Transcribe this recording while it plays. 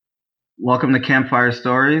Welcome to Campfire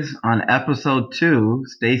Stories. On episode 2,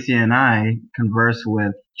 Stacy and I converse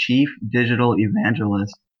with Chief Digital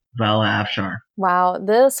Evangelist Vala Afshar. Wow,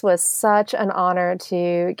 this was such an honor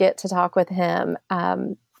to get to talk with him.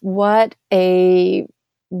 What a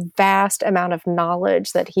vast amount of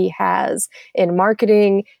knowledge that he has in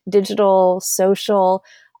marketing, digital, social,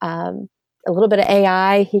 a little bit of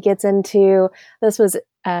AI he gets into. This was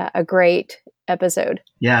a great episode.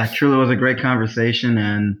 Yeah, truly was a great conversation,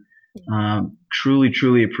 and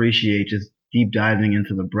truly appreciate just deep diving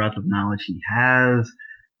into the breadth of knowledge he has.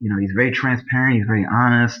 He's very transparent, he's very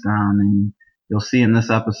honest, and you'll see in this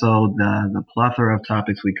episode the plethora of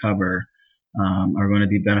topics we cover are going to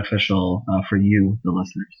be beneficial for you, the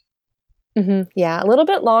listeners. Mm-hmm. Yeah, a little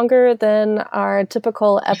bit longer than our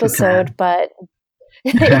typical episode, but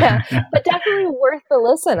yeah, but definitely worth the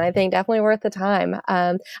listen. I think definitely worth the time.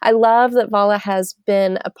 I love that Vala has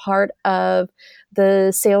been a part of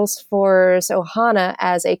the Salesforce Ohana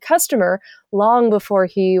as a customer long before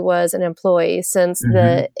he was an employee, since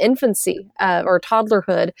the infancy or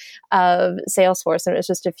toddlerhood of Salesforce, and it was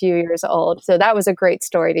just a few years old. So that was a great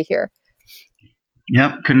story to hear.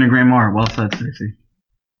 Yep, couldn't agree more. Well said, Stacey.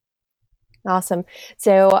 Awesome.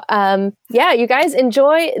 So, you guys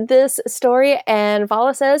enjoy this story, and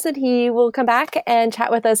Vala says that he will come back and chat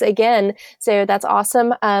with us again. So that's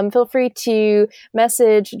awesome. Feel free to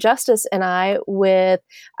message Justice and I with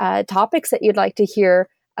topics that you'd like to hear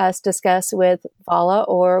us discuss with Vala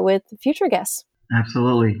or with future guests.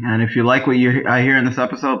 Absolutely. And if you like what I hear in this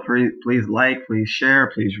episode, please like, please share,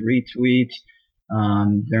 please retweet.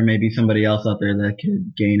 There may be somebody else out there that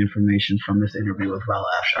could gain information from this interview with Vala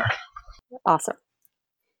Afshar. Awesome.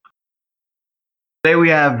 Today we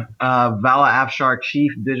have Vala Afshar, Chief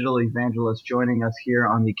Digital Evangelist, joining us here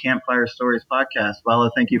on the Campfire Stories podcast. Vala,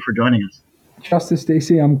 thank you for joining us. Justice,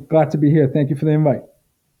 Stacey, I'm glad to be here. Thank you for the invite.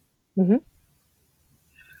 Mm-hmm.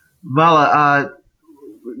 Vala,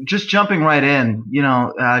 just jumping right in,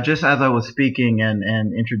 just as I was speaking and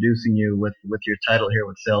introducing you with your title here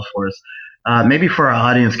with Salesforce, maybe for our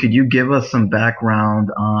audience, could you give us some background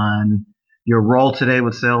on your role today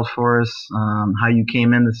with Salesforce, how you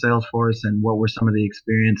came into Salesforce, and what were some of the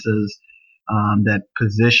experiences that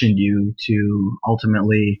positioned you to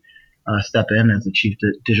ultimately step in as the Chief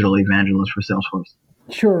Digital Evangelist for Salesforce?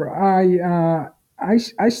 Sure.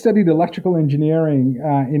 I studied electrical engineering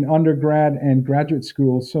in undergrad and graduate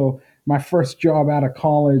school. So my first job out of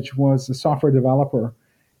college was a software developer.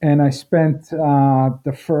 And I spent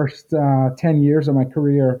the first 10 years of my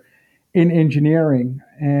career in engineering.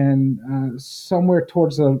 And somewhere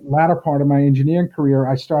towards the latter part of my engineering career,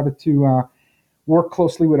 I started to work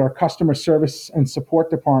closely with our customer service and support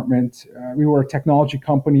department. We were a technology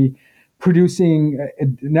company producing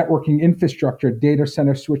networking infrastructure, data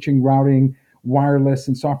center switching, routing, wireless,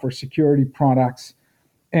 and software security products.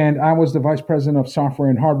 And I was the vice president of software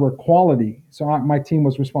and hardware quality. So my team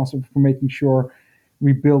was responsible for making sure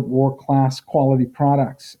we built world-class quality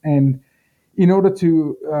products. And in order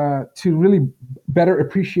to really better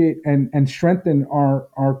appreciate and strengthen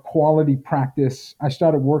our quality practice, I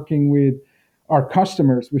started working with our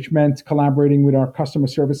customers, which meant collaborating with our customer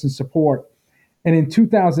service and support. And in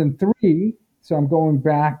 2003, so I'm going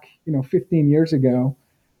back, 15 years ago,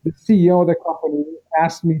 the CEO of the company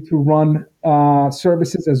asked me to run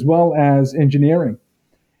services as well as engineering.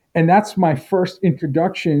 And that's my first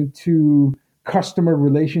introduction to customer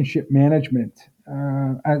relationship management.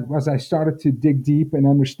 As I started to dig deep and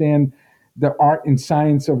understand the art and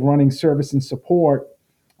science of running service and support,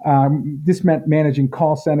 this meant managing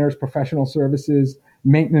call centers, professional services,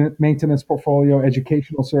 maintenance portfolio,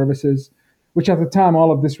 educational services, which at the time,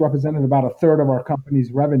 all of this represented about a third of our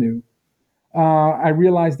company's revenue. I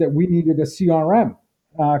realized that we needed a CRM,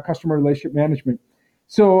 customer relationship management.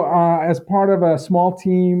 So as part of a small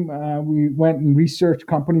team, we went and researched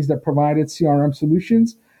companies that provided CRM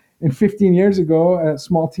solutions. And 15 years ago, a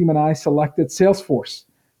small team and I selected Salesforce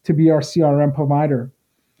to be our CRM provider.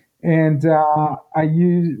 And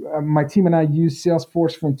my team and I used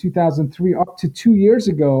Salesforce from 2003 up to 2 years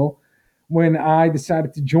ago when I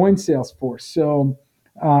decided to join Salesforce. So,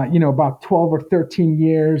 about 12 or 13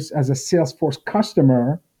 years as a Salesforce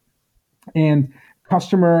customer and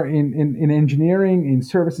customer in engineering, in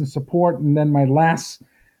service and support. And then my last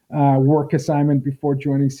work assignment before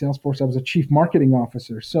joining Salesforce, I was a chief marketing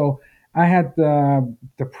officer. So I had the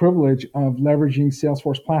privilege of leveraging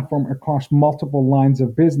Salesforce platform across multiple lines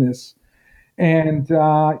of business. And,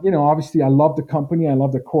 obviously I love the company. I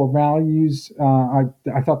love the core values.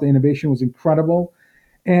 I thought the innovation was incredible.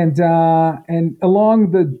 And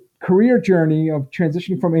along the career journey of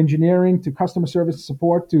transitioning from engineering to customer service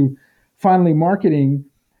support to finally marketing,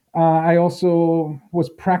 I also was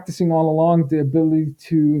practicing all along the ability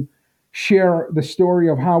to share the story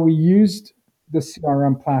of how we used the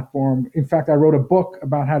CRM platform. In fact, I wrote a book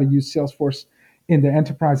about how to use Salesforce in the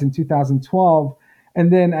enterprise in 2012.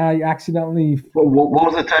 And then I accidentally, What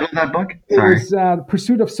was the title of that book? it Sorry. was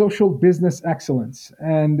Pursuit of Social Business Excellence.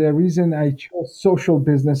 And the reason I chose social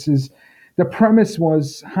business is the premise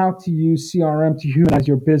was how to use CRM to humanize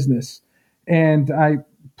your business. And I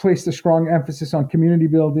placed a strong emphasis on community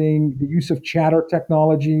building, the use of chatter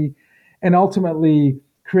technology, and ultimately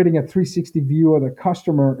creating a 360 view of the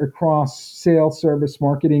customer across sales, service,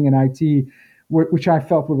 marketing, and IT, which I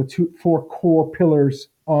felt were the four core pillars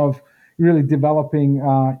of really developing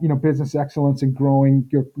business excellence and growing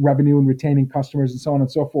your revenue and retaining customers and so on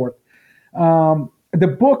and so forth. The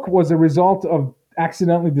book was a result of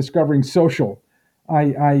accidentally discovering social.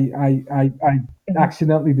 I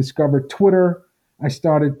accidentally discovered Twitter. I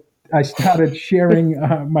started sharing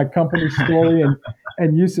my company story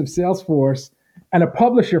and use of Salesforce, and a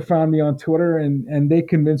publisher found me on Twitter, and they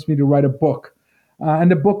convinced me to write a book.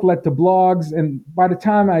 And the book led to blogs. And by the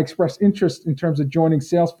time I expressed interest in terms of joining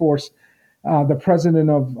Salesforce, the president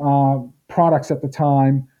of products at the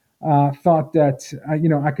time thought that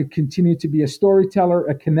I could continue to be a storyteller,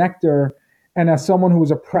 a connector, and as someone who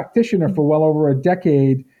was a practitioner for well over a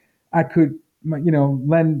decade, I could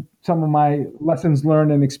lend some of my lessons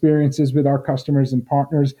learned and experiences with our customers and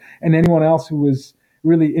partners, and anyone else who was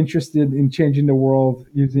really interested in changing the world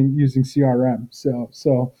using CRM.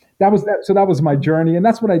 So that was that. So that was my journey, and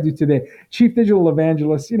that's what I do today. Chief Digital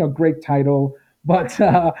Evangelist. Great title. But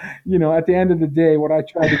at the end of the day, what I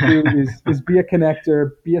try to do is be a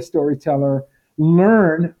connector, be a storyteller,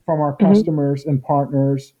 learn from our customers and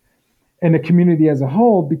partners and the community as a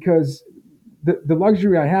whole, because the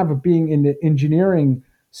luxury I have of being in the engineering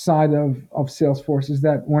side of Salesforce is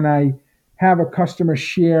that when I have a customer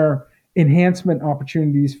share enhancement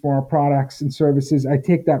opportunities for our products and services, I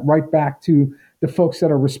take that right back to the folks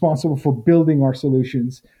that are responsible for building our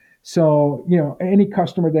solutions. So, any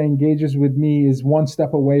customer that engages with me is one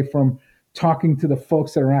step away from talking to the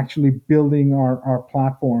folks that are actually building our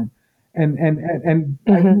platform.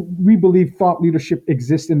 We believe thought leadership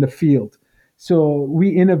exists in the field. So we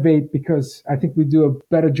innovate because I think we do a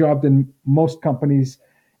better job than most companies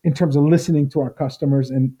in terms of listening to our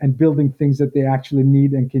customers and building things that they actually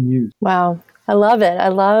need and can use. Wow. I love it. I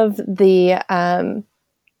love the,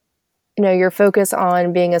 your focus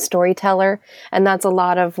on being a storyteller. And that's a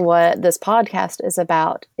lot of what this podcast is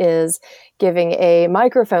about, is giving a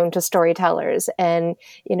microphone to storytellers and,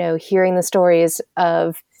 hearing the stories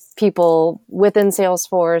of people within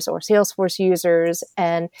Salesforce or Salesforce users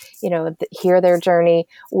and, hear their journey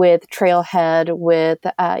with Trailhead, with,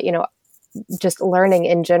 just learning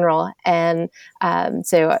in general. And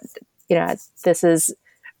so, this is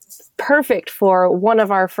perfect for one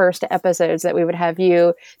of our first episodes that we would have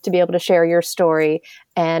you to be able to share your story.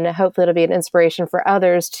 And hopefully it'll be an inspiration for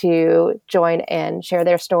others to join and share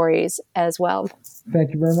their stories as well.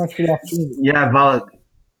 Thank you very much for the opportunity. Yeah,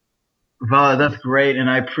 Vala, that's great, and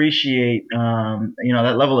I appreciate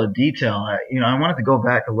that level of detail. I wanted to go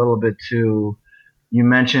back a little bit to, you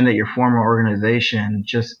mentioned that your former organization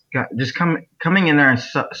coming in there and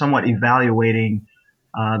somewhat evaluating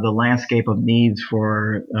the landscape of needs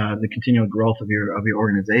for the continual growth of your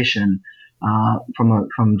organization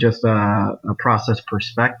from just a process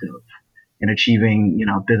perspective in achieving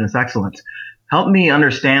business excellence. Help me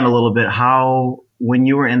understand a little bit how, when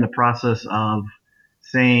you were in the process of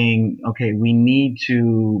saying, okay, we need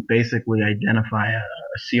to basically identify a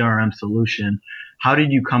CRM solution, how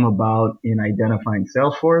did you come about in identifying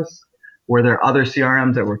Salesforce? Were there other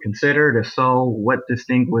CRMs that were considered? If so, what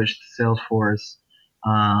distinguished Salesforce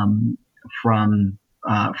from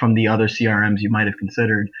the other CRMs you might have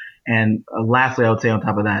considered? And lastly, I would say on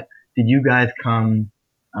top of that, did you guys come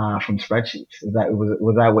from spreadsheets?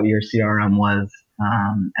 Was that what your CRM was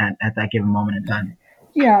at that given moment in time?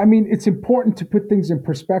 Yeah, I mean, it's important to put things in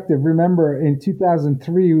perspective. Remember, in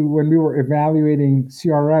 2003, when we were evaluating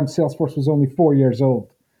CRM, Salesforce was only 4 years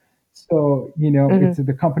old. So,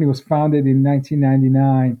 the company was founded in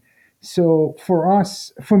 1999. So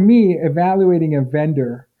for me, evaluating a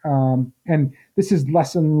vendor, and this is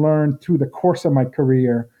lesson learned through the course of my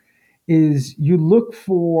career, is you look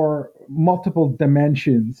for multiple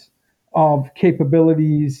dimensions of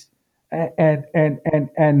capabilities and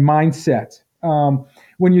mindset.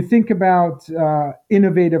 When you think about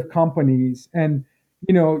innovative companies, and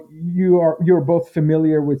you're both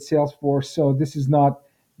familiar with Salesforce, so this is not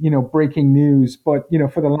breaking news. But,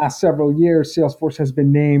 for the last several years, Salesforce has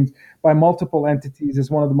been named by multiple entities as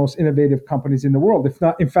one of the most innovative companies in the world, if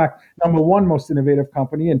not, in fact, number one most innovative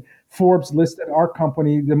company. And Forbes listed our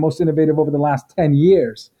company the most innovative over the last 10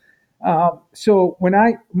 years. So when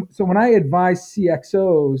I advise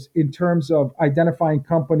CXOs in terms of identifying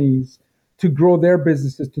companies to grow their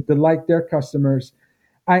businesses, to delight their customers,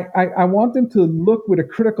 I want them to look with a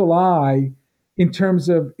critical eye in terms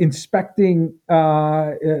of inspecting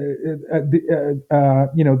the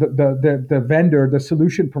vendor, the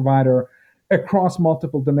solution provider across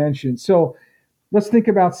multiple dimensions. So let's think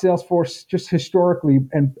about Salesforce just historically,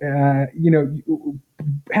 and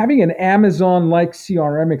having an Amazon-like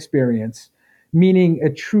CRM experience, meaning a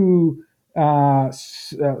true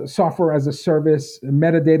software as a service,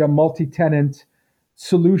 metadata multi-tenant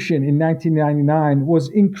solution in 1999 was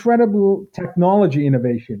incredible technology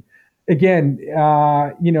innovation. Again,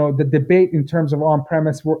 the debate in terms of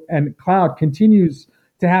on-premise and cloud continues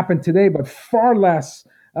to happen today, but far less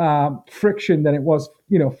friction than it was,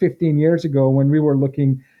 15 years ago when we were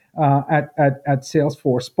looking at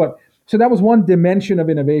Salesforce. But so that was one dimension of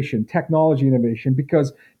innovation, technology innovation,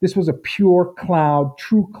 because this was a pure cloud,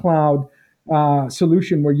 true cloud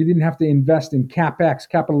solution where you didn't have to invest in CapEx,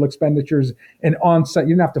 capital expenditures, and on-site.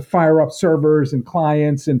 You didn't have to fire up servers and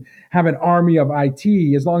clients and have an army of IT.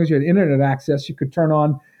 As long as you had internet access, you could turn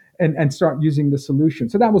on and start using the solution.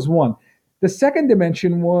 So that was one. The second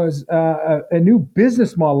dimension was a new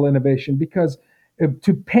business model innovation, because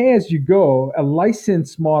to pay as you go, a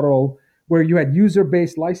license model where you had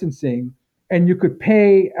user-based licensing and you could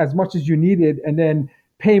pay as much as you needed and then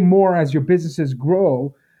pay more as your businesses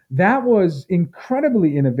grow, that was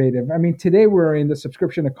incredibly innovative. I mean, today we're in the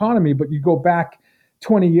subscription economy, but you go back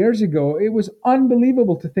 20 years ago, it was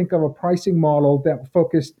unbelievable to think of a pricing model that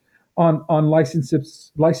focused on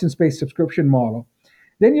license-based subscription model.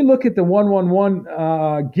 Then you look at the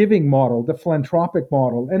 1-1-1 giving model, the philanthropic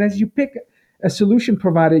model. And as you pick a solution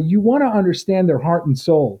provider, you want to understand their heart and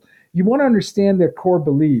soul. You want to understand their core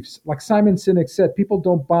beliefs. Like Simon Sinek said, people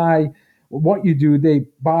don't buy what you do, they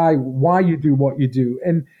buy why you do what you do.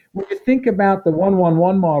 And when you think about the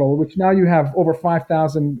 1-1-1 model, which now you have over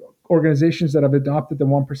 5,000 organizations that have adopted the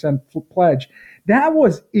 1% pledge, that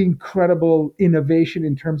was incredible innovation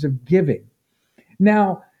in terms of giving.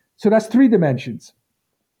 Now, so that's three dimensions.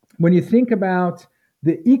 When you think about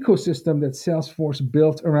the ecosystem that Salesforce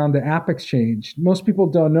built around the App Exchange, most people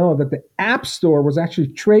don't know that the App Store was actually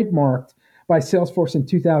trademarked by Salesforce in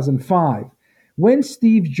 2005. When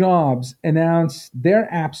Steve Jobs announced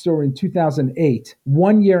their App Store in 2008,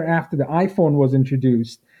 1 year after the iPhone was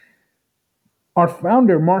introduced, our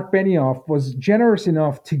founder, Mark Benioff, was generous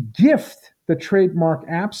enough to gift the trademark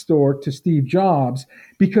App Store to Steve Jobs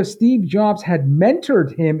because Steve Jobs had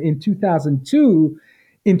mentored him in 2002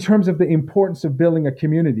 in terms of the importance of building a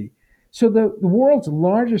community. So the world's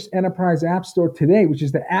largest enterprise app store today, which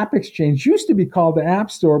is the App Exchange, used to be called the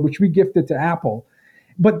App Store, which we gifted to Apple.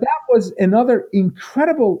 But that was another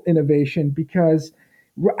incredible innovation because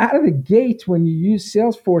out of the gate, when you use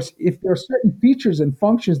Salesforce, if there are certain features and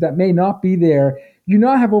functions that may not be there, you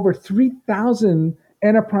now have over 3,000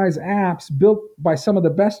 enterprise apps built by some of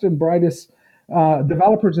the best and brightest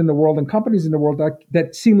developers in the world and companies in the world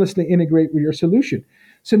that seamlessly integrate with your solution.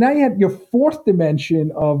 So now you have your fourth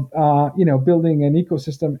dimension of building an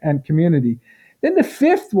ecosystem and community. Then the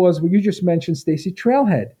fifth was what you just mentioned, Stacy,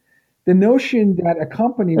 Trailhead. The notion that a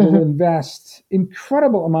company will invest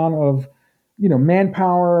incredible amount of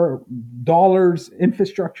manpower, dollars,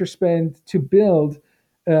 infrastructure spend to build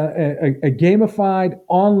a gamified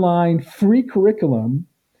online free curriculum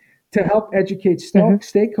to help educate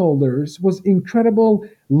stakeholders was incredible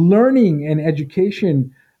learning and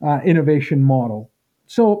education innovation model.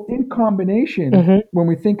 So in combination, when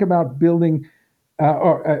we think about building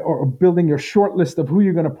or building your short list of who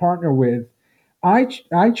you're going to partner with, I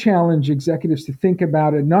challenge executives to think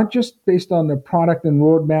about it not just based on the product and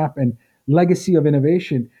roadmap and legacy of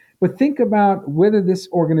innovation, but think about whether this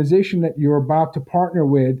organization that you're about to partner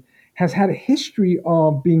with has had a history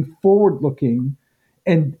of being forward-looking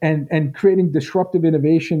and creating disruptive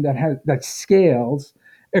innovation that scales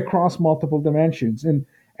across multiple dimensions. And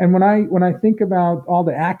when I think about all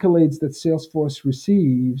the accolades that Salesforce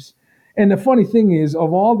receives, and the funny thing is,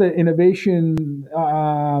 of all the innovation,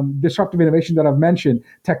 disruptive innovation that I've mentioned,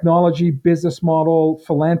 technology, business model,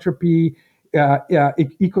 philanthropy,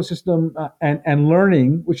 ecosystem, and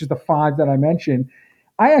learning, which is the five that I mentioned,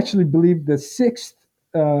 I actually believe the sixth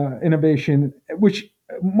innovation, which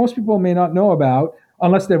most people may not know about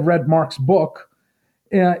unless they've read Mark's book,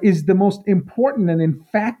 is the most important and, in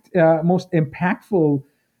fact, most impactful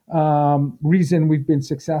reason we've been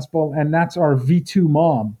successful, and that's our V2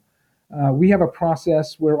 Mom. We have a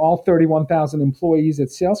process where all 31,000 employees at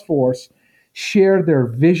Salesforce share their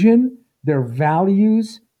vision, their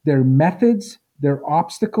values, their methods, their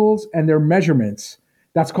obstacles, and their measurements.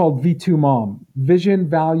 That's called V2 Mom: vision,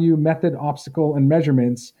 value, method, obstacle, and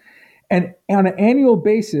measurements. And on an annual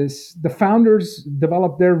basis, the founders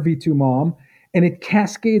develop their V2 Mom, and it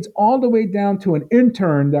cascades all the way down to an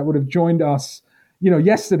intern that would have joined us,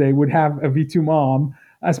 yesterday, would have a V2 Mom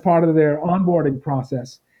as part of their onboarding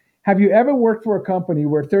process. Have you ever worked for a company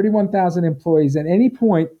where 31,000 employees at any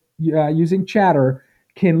point using Chatter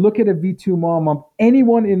can look at a V2 Mom of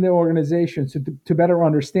anyone in the organization to better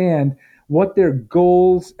understand what their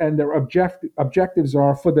goals and their objectives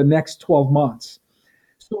are for the next 12 months?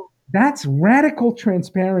 So that's radical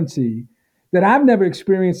transparency that I've never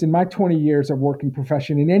experienced in my 20 years of working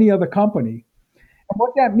profession in any other company. And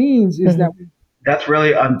what that means is that That's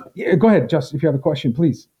really yeah, go ahead, Justin, if you have a question,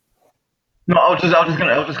 please. no. I was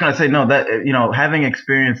just gonna say no. That having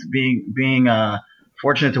experience being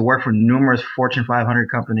fortunate to work for numerous Fortune 500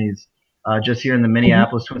 companies, just here in the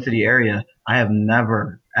Minneapolis Twin City area, I have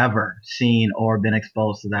never ever seen or been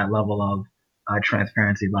exposed to that level of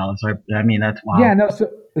transparency, Vala. So I mean, that's wow. Yeah, no, so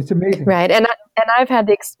it's amazing. Right. And I've had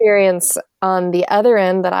the experience on the other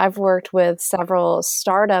end that I've worked with several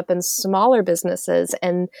startup and smaller businesses,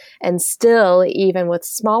 and still, even with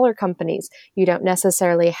smaller companies, you don't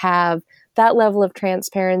necessarily have that level of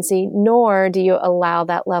transparency, nor do you allow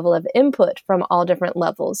that level of input from all different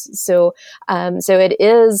levels. So it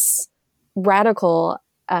is radical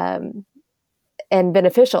and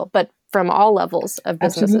beneficial, but from all levels of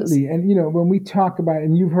businesses. Absolutely. And when we talk about,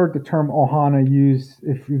 and you've heard the term Ohana used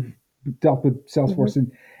if you've dealt with Salesforce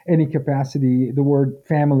in any capacity, the word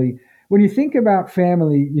family. When you think about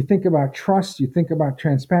family, you think about trust, you think about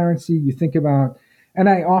transparency, you think about, and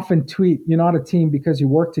I often tweet, you're not a team because you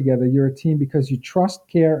work together, you're a team because you trust,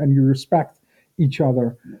 care, and you respect each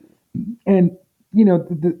other. And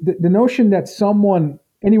the notion that someone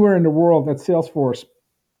anywhere in the world at Salesforce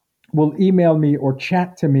will email me or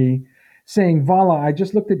chat to me saying, Vala, I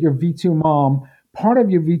just looked at your V2 Mom. Part of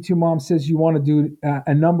your V2 Mom says you want to do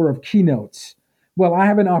a number of keynotes. Well, I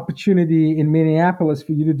have an opportunity in Minneapolis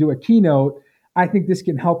for you to do a keynote. I think this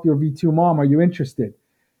can help your V2 Mom. Are you interested?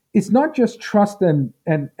 It's not just trust and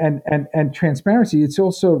transparency. It's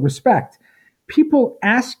also respect. People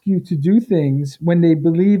ask you to do things when they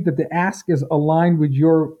believe that the ask is aligned with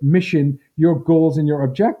your mission, your goals, and your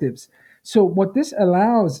objectives. So what this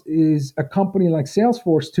allows is a company like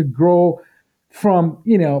Salesforce to grow from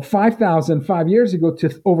 5,000 5 years ago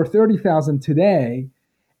to over 30,000 today,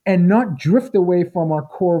 and not drift away from our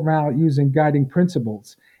core values and guiding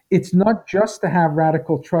principles. It's not just to have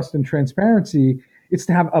radical trust and transparency, it's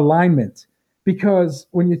to have alignment. Because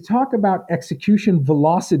when you talk about execution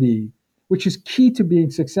velocity, which is key to being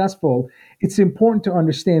successful, it's important to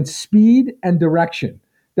understand speed and direction,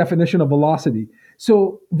 definition of velocity.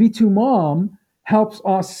 So V2 Mom helps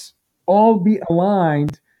us all be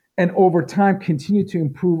aligned and over time continue to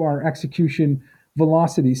improve our execution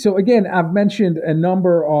velocity. So again, I've mentioned a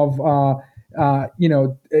number of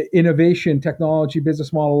innovation, technology,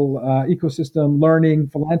 business model, ecosystem, learning,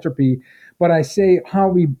 philanthropy, but I say how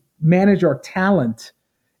we manage our talent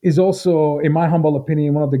is also, in my humble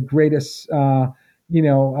opinion, one of the greatest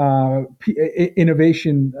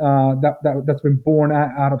innovation that's been born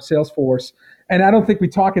out of Salesforce. And I don't think we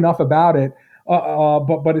talk enough about it,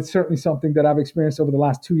 but it's certainly something that I've experienced over the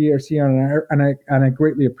last 2 years here, and I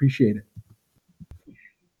greatly appreciate it.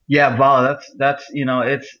 Yeah, Vala, that's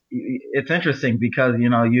it's interesting because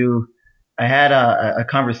I had a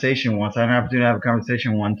conversation once. I had an opportunity to have a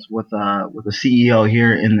conversation once with a CEO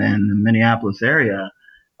here in the Minneapolis area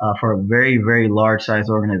for a very, very large size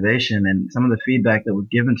organization, and some of the feedback that was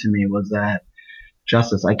given to me was that,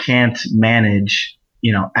 Justice, I can't manage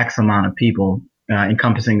X amount of people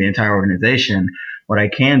encompassing the entire organization. What I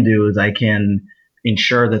can do is I can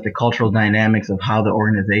ensure that the cultural dynamics of how the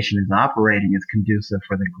organization is operating is conducive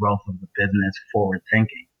for the growth of the business, forward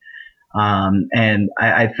thinking. And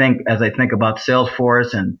I think as I think about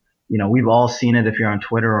Salesforce, and we've all seen it if you're on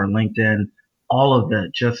Twitter or LinkedIn, all of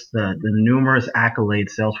the numerous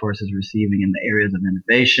accolades Salesforce is receiving in the areas of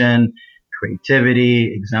innovation,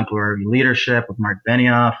 creativity, exemplary leadership with Mark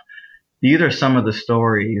Benioff. These are some of the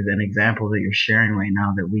stories and examples that you're sharing right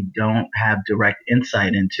now that we don't have direct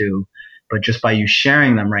insight into, but just by you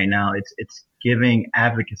sharing them right now, it's giving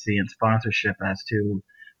advocacy and sponsorship as to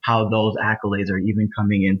how those accolades are even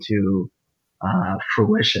coming into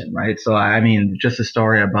fruition, right? So I mean, just a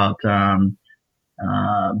story about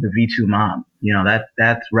the V2 mom.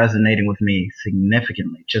 That's resonating with me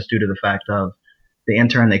significantly just due to the fact of the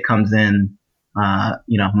intern that comes in,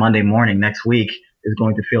 Monday morning next week is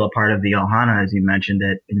going to feel a part of the Ohana, as you mentioned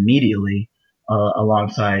it, immediately,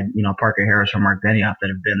 alongside, Parker Harris or Mark Benioff that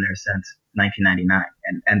have been there since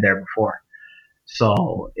 1999 and there before.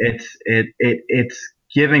 So it's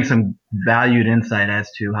giving some valued insight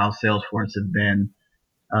as to how Salesforce has been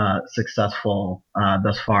successful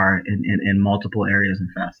thus far in multiple areas and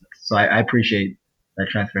facets. So I appreciate that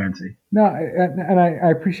transparency. No, and I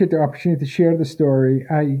appreciate the opportunity to share the story.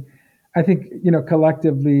 I think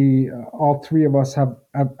collectively, all three of us have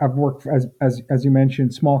worked as you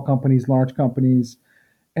mentioned, small companies, large companies,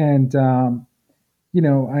 and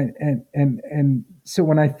and so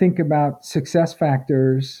when I think about success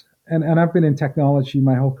factors, and I've been in technology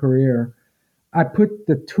my whole career, I put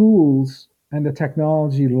the tools and the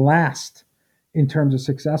technology last in terms of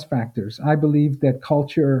success factors. I believe that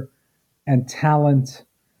culture and talent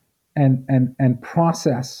and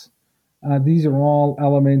process, these are all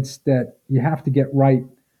elements that you have to get right,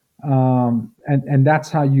 and that's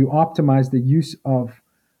how you optimize the use of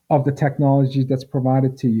the technology that's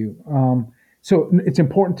provided to you. So it's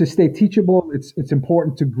important to stay teachable. It's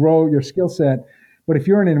important to grow your skill set. But if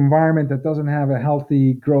you're in an environment that doesn't have a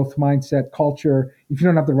healthy growth mindset, culture, if you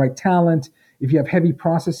don't have the right talent, if you have heavy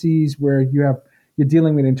processes where you're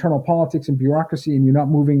dealing with internal politics and bureaucracy, and you're not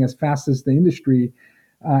moving as fast as the industry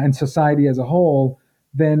and society as a whole,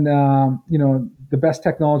 then the best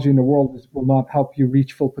technology in the world will not help you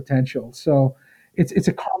reach full potential. So it's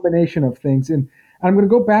a combination of things. And I'm going to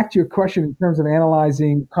go back to your question in terms of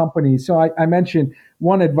analyzing companies. So I mentioned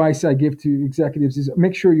one advice I give to executives is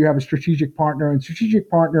make sure you have a strategic partner. And strategic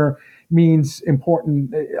partner means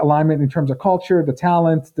important alignment in terms of culture, the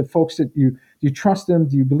talent, the folks that you trust them.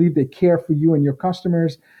 Do you believe they care for you and your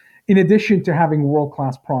customers? In addition to having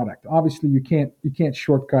world-class product, obviously you can't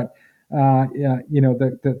shortcut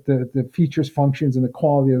the features, functions, and the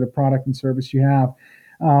quality of the product and service you have.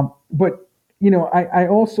 But I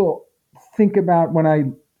also think about when I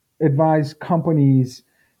advise companies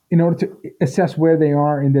in order to assess where they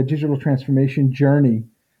are in their digital transformation journey.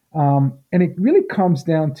 And it really comes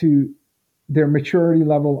down to their maturity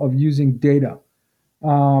level of using data.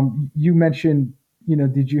 You mentioned,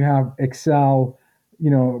 did you have Excel,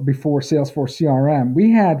 before Salesforce CRM?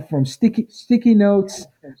 We had from sticky notes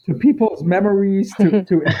to people's memories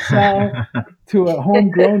to Excel to a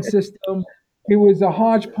homegrown system. It was a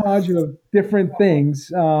hodgepodge of different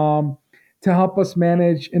things to help us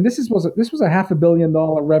manage. And this was a $500 million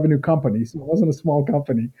revenue company, so it wasn't a small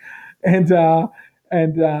company, and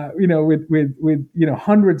with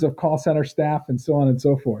hundreds of call center staff and so on and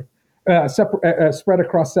so forth, spread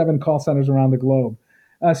across 7 call centers around the globe.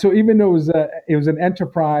 So even though it was an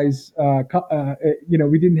enterprise,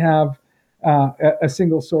 we didn't have a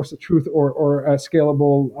single source of truth or a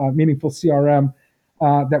scalable, meaningful CRM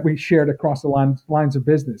that we shared across the lines of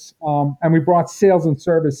business. And we brought sales and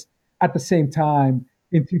service at the same time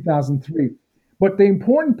in 2003. But the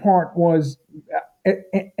important part was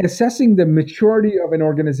assessing the maturity of an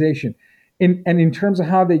organization and in terms of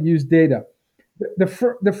how they use data. The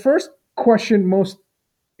first question most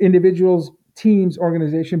individuals, teams,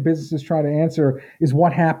 organization, businesses try to answer is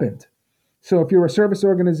what happened. So if you're a service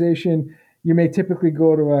organization, you may typically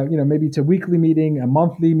go to maybe it's a weekly meeting, a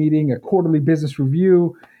monthly meeting, a quarterly business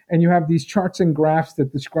review, and you have these charts and graphs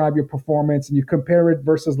that describe your performance, and you compare it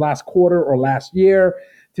versus last quarter or last year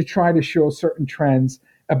to try to show certain trends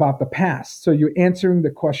about the past. So you're answering the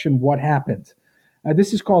question, what happened?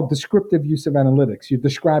 This is called descriptive use of analytics. You're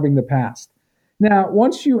describing the past. Now,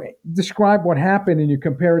 once you describe what happened and you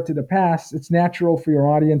compare it to the past, it's natural for your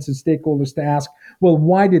audience and stakeholders to ask, well,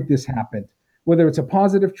 why did this happen? Whether it's a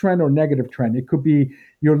positive trend or negative trend. It could be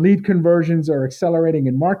your lead conversions are accelerating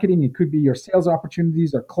in marketing. It could be your sales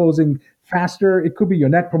opportunities are closing faster. It could be your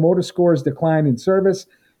net promoter scores decline in service.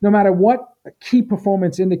 No matter what key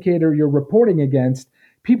performance indicator you're reporting against,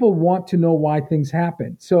 people want to know why things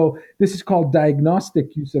happen. So this is called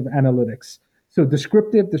diagnostic use of analytics. So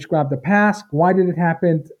descriptive, describe the past. Why did it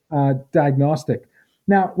happen? Diagnostic.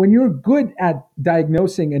 Now, when you're good at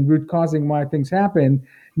diagnosing and root causing why things happen,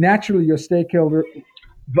 naturally your stakeholder.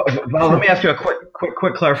 Well, let me ask you a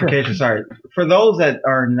quick clarification. Sure. Sorry. For those that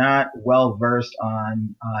are not well versed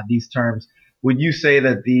on these terms, would you say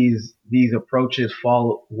that these approaches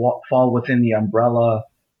fall within the umbrella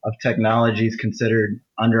of technologies considered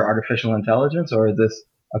under artificial intelligence, or is this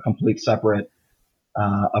a complete separate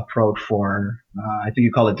approach for, I think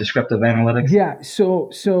you call it descriptive analytics? Yeah. So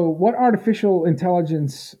what artificial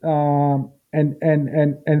intelligence and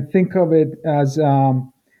think of it as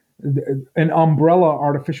an umbrella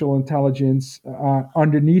artificial intelligence.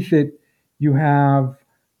 Underneath it, you have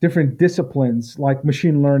different disciplines like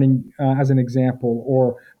machine learning, as an example,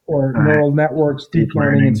 or Right. neural networks, deep Deep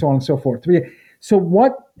learning, and learning. so on and so forth. So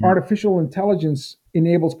what Yeah. artificial intelligence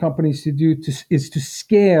enables companies to do is to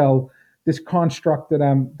scale this construct that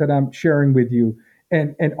I'm sharing with you,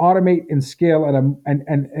 and automate and scale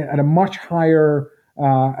at a much higher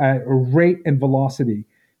rate and velocity.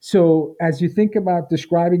 So as you think about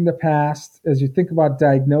describing the past, as you think about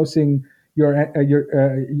diagnosing your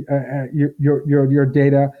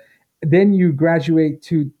data, then you graduate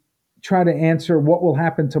to try to answer what will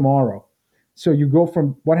happen tomorrow. So you go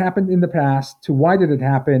from what happened in the past to why did it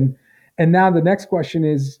happen, and now the next question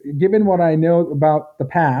is, given what I know about the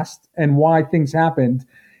past and why things happened,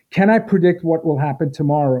 can I predict what will happen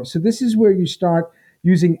tomorrow? So this is where you start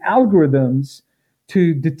using algorithms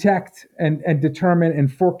to detect and determine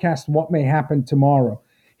and forecast what may happen tomorrow.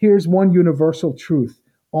 Here's one universal truth.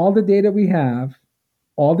 All the data we have,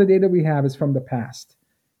 all the data we have is from the past.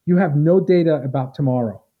 You have no data about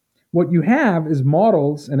tomorrow. What you have is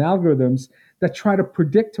models and algorithms that try to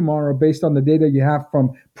predict tomorrow based on the data you have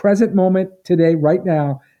from present moment, today, right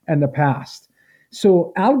now, and the past.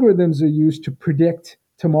 So algorithms are used to predict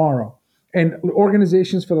tomorrow. And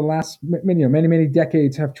organizations for the last many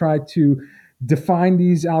decades have tried to define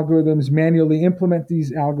these algorithms, manually implement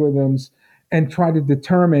these algorithms, and try to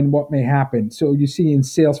determine what may happen. So you see in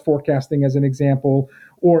sales forecasting, as an example,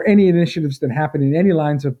 or any initiatives that happen in any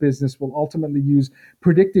lines of business will ultimately use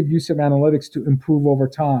predictive use of analytics to improve over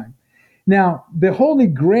time. Now, the holy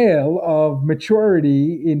grail of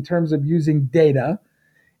maturity in terms of using data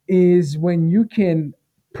is when you can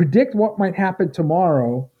predict what might happen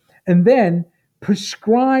tomorrow and then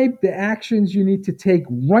prescribe the actions you need to take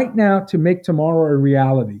right now to make tomorrow a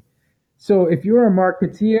reality. So if you're a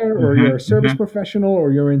marketeer or you're a Mm-hmm. service Mm-hmm. professional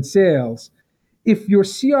or you're in sales, if your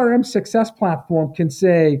CRM success platform can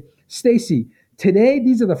say, Stacy, today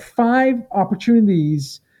these are the 5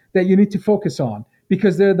 opportunities that you need to focus on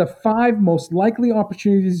because they're the 5 most likely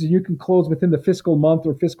opportunities you can close within the fiscal month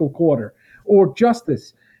or fiscal quarter. Or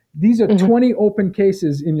Justice, these are Mhm. 20 open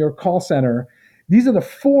cases in your call center. These are the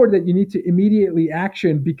 4 that you need to immediately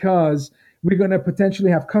action because we're going to potentially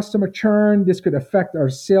have customer churn. This could affect our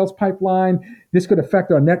sales pipeline. This could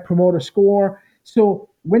affect our net promoter score. So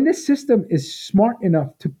when this system is smart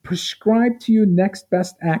enough to prescribe to you next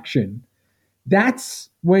best action, that's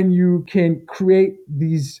when you can create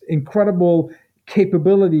these incredible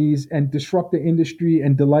capabilities and disrupt the industry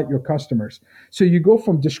and delight your customers. So you go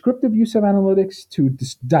from descriptive use of analytics to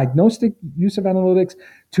diagnostic use of analytics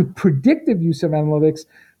to predictive use of analytics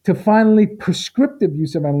to finally prescriptive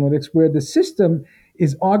use of analytics, where the system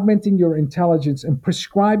is augmenting your intelligence and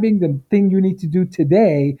prescribing the thing you need to do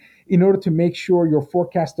today in order to make sure your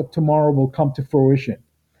forecast of tomorrow will come to fruition.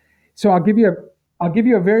 So I'll give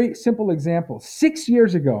you a very simple example. 6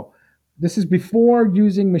 years ago, this is before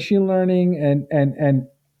using machine learning and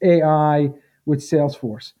AI with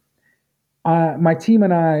Salesforce. My team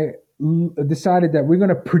and I decided that we're going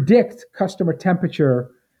to predict customer temperature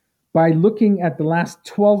by looking at the last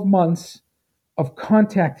 12 months of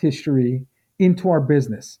contact history into our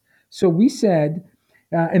business. So we said,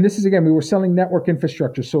 and this is again, we were selling network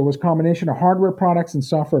infrastructure. So it was a combination of hardware products and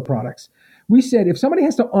software products. We said, if somebody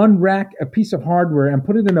has to unrack a piece of hardware and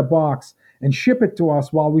put it in a box and ship it to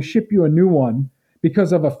us while we ship you a new one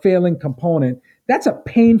because of a failing component, that's a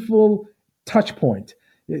painful touch point.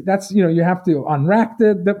 That's, you have to unrack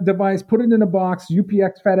the device, put it in a box,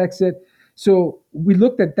 UPS, FedEx it. So we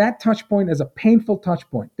looked at that touch point as a painful touch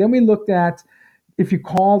point. Then we looked at if you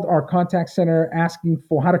called our contact center asking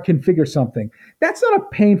for how to configure something. That's not a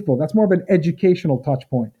painful, that's more of an educational touch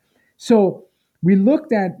point. So we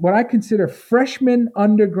looked at what I consider freshman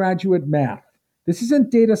undergraduate math. This isn't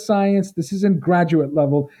data science, this isn't graduate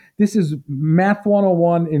level. This is math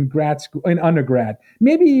 101 in grad school, in undergrad,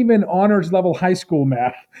 maybe even honors level high school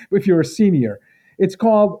math if you're a senior. It's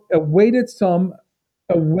called a weighted sum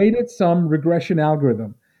regression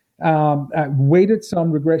algorithm. Weighted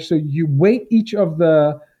sum regression. So you weight each of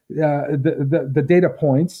the data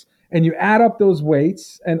points, and you add up those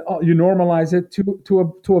weights, and you normalize it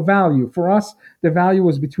to a value. For us, the value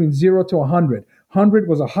was between 0 to 100. 100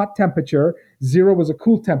 was a hot temperature. 0 was a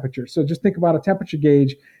cool temperature. So just think about a temperature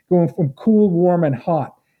gauge going from cool, warm, and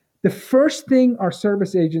hot. The first thing our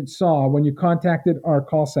service agent saw when you contacted our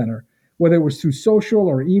call center, whether it was through social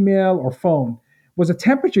or email or phone, was a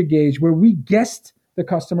temperature gauge where we guessed the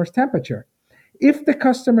customer's temperature. If the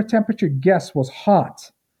customer temperature guess was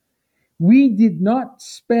hot, we did not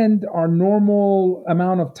spend our normal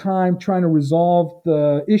amount of time trying to resolve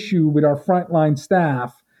the issue with our frontline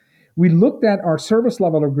staff. We looked at our service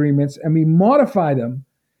level agreements and we modified them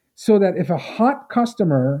so that if a hot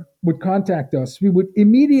customer would contact us, we would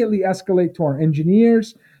immediately escalate to our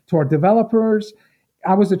engineers, to our developers.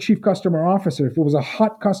 I was the chief customer officer. If it was a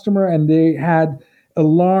hot customer and they had a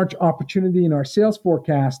large opportunity in our sales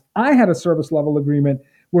forecast, I had a service level agreement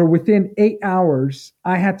where within 8 hours,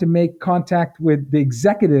 I had to make contact with the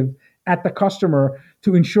executive at the customer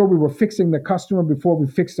to ensure we were fixing the customer before we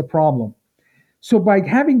fixed the problem. So by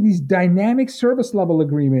having these dynamic service level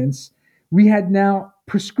agreements, we had now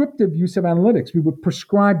prescriptive use of analytics. We would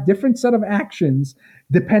prescribe different set of actions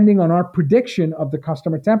depending on our prediction of the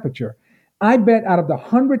customer temperature. I bet out of the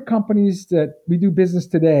 100 companies that we do business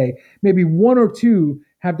today, maybe one or two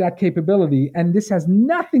have that capability. And this has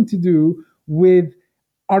nothing to do with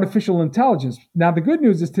artificial intelligence. Now, the good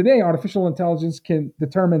news is today, artificial intelligence can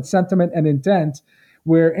determine sentiment and intent,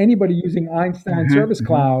 where anybody using Einstein Service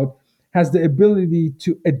Cloud has the ability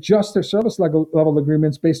to adjust their service level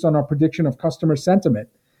agreements based on our prediction of customer sentiment.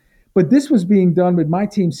 But this was being done with my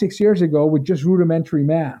team 6 years ago with just rudimentary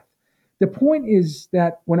math. The point is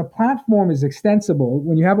that when a platform is extensible,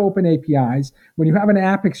 when you have open APIs, when you have an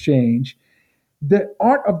app exchange, the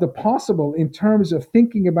art of the possible in terms of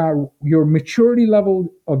thinking about your maturity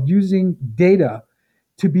level of using data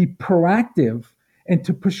to be proactive and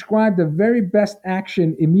to prescribe the very best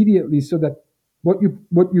action immediately so that what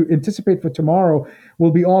you anticipate for tomorrow will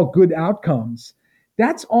be all good outcomes.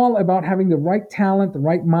 That's all about having the right talent, the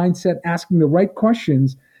right mindset, asking the right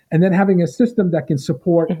questions, and then having a system that can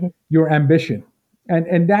support your ambition.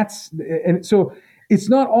 And so it's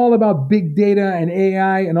not all about big data and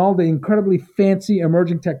AI and all the incredibly fancy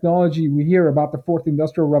emerging technology we hear about the fourth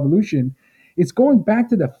industrial revolution. It's going back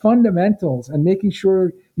to the fundamentals and making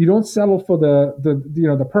sure you don't settle for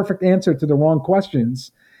the perfect answer to the wrong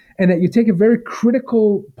questions, and that you take a very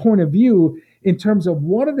critical point of view in terms of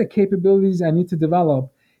what are the capabilities I need to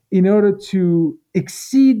develop in order to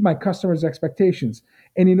exceed my customers' expectations.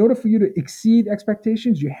 And in order for you to exceed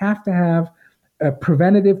expectations, you have to have a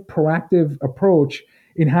preventative, proactive approach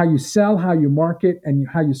in how you sell, how you market, and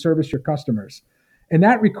how you service your customers. And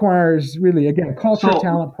that requires really, again, culture,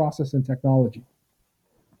 talent, process, and technology.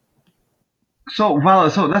 So,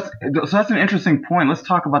 Vala, so that's an interesting point. Let's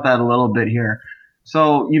talk about that a little bit here.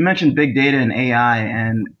 So you mentioned big data and AI,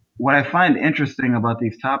 and what I find interesting about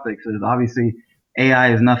these topics is obviously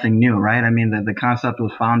AI is nothing new, right? I mean, the concept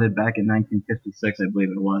was founded back in 1956, I believe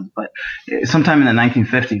it was, but sometime in the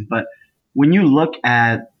 1950s. But when you look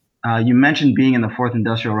at, you mentioned being in the fourth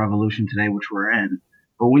industrial revolution today, which we're in,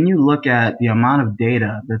 but when you look at the amount of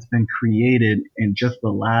data that's been created in just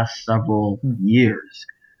the last several years,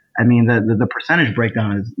 I mean, the percentage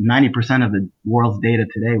breakdown is 90% of the world's data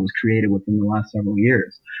today was created within the last several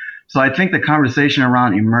years. So I think the conversation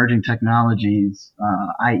around emerging technologies,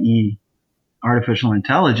 i.e. artificial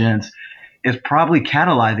intelligence, is probably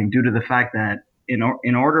catalyzing due to the fact that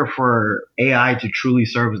in order for AI to truly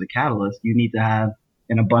serve as a catalyst, you need to have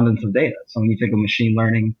an abundance of data. So when you think of machine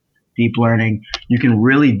learning, deep learning, you can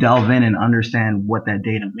really delve in and understand what that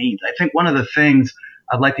data means. I think one of the things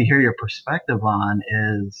I'd like to hear your perspective on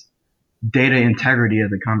is data integrity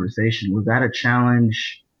as a conversation. Was that a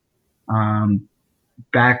challenge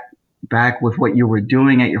back with what you were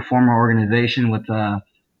doing at your former organization with the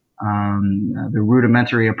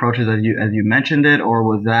rudimentary approaches as you mentioned it, or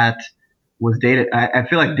was data? I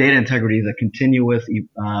feel like data integrity is a continuous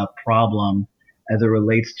problem as it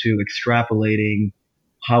relates to extrapolating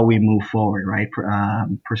how we move forward, right?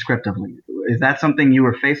 Prescriptively. Is that something you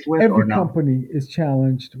were faced with? Every or no? company is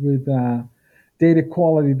challenged with data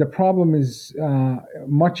quality. The problem is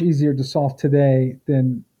much easier to solve today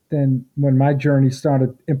than when my journey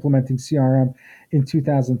started implementing CRM in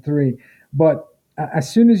 2003. But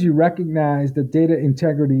as soon as you recognize that data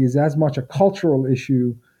integrity is as much a cultural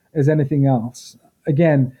issue as anything else,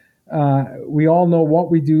 again, we all know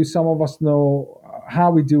what we do. Some of us know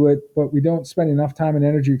how we do it, but we don't spend enough time and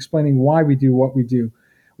energy explaining why we do what we do.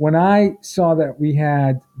 When I saw that we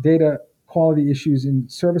had data quality issues in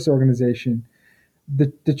service organization,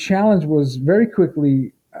 the challenge was very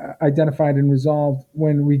quickly identified and resolved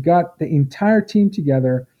when we got the entire team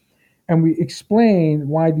together and we explained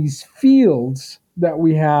why these fields that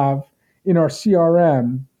we have in our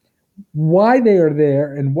CRM, why they are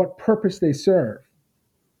there and what purpose they serve.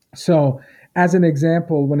 So as an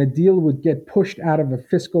example, when a deal would get pushed out of a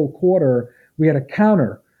fiscal quarter, we had a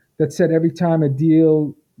counter that said every time a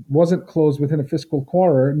deal wasn't closed within a fiscal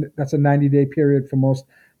quarter, that's a 90-day period for most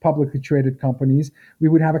publicly traded companies, we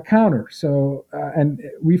would have a counter. So, and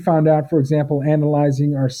we found out, for example,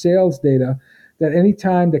 analyzing our sales data, that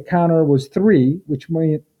anytime the counter was 3, which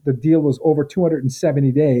the deal was over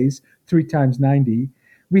 270 days, 3 times 90,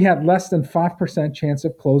 we had less than 5% chance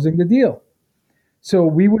of closing the deal. So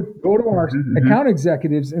we would go to our account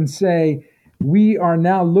executives and say, we are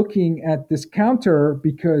now looking at this counter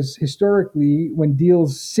because historically, when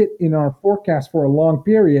deals sit in our forecast for a long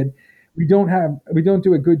period, we don't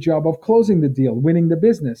do a good job of closing the deal, winning the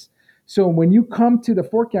business. So when you come to the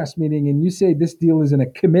forecast meeting and you say this deal is in a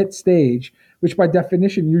commit stage, which by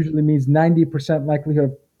definition usually means 90%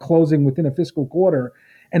 likelihood of closing within a fiscal quarter,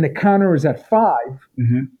 and the counter is at 5,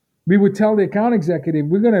 we would tell the account executive,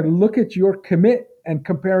 we're going to look at your commit and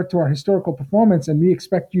compare it to our historical performance, and we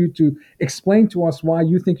expect you to explain to us why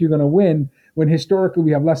you think you're going to win when historically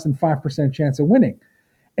we have less than 5% chance of winning.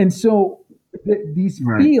 And so these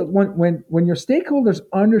fields, when your stakeholders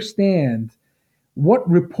understand what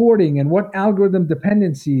reporting and what algorithm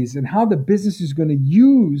dependencies and how the business is going to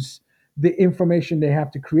use the information they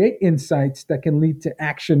have to create insights that can lead to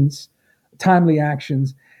actions, timely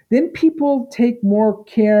actions, then people take more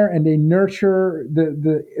care and they nurture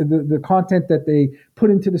the content that they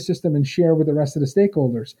put into the system and share with the rest of the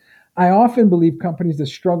stakeholders. I often believe companies that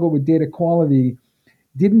struggle with data quality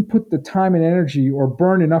didn't put the time and energy or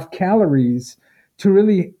burn enough calories to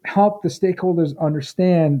really help the stakeholders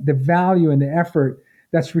understand the value and the effort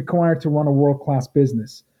that's required to run a world-class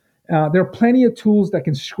business. There are plenty of tools that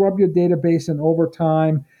can scrub your database, and over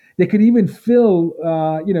time, they could even fill,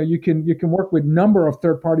 you can work with a number of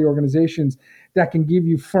third-party organizations that can give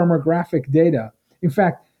you firmographic data. In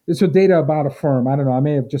fact, so data about a firm. I don't know. I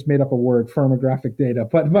may have just made up a word, firmographic data,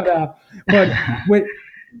 but with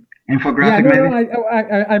infographic. Yeah, no,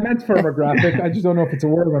 I meant firmographic. I just don't know if it's a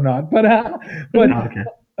word or not. But okay.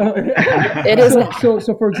 It is.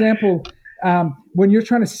 So for example, when you're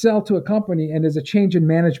trying to sell to a company and there's a change in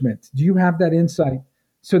management, do you have that insight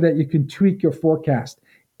so that you can tweak your forecast?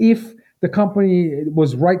 If the company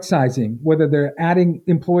was right sizing, whether they're adding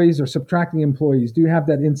employees or subtracting employees, do you have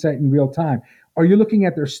that insight in real time? Are you looking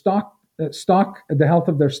at their the health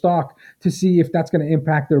of their stock to see if that's going to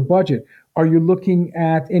impact their budget? Are you looking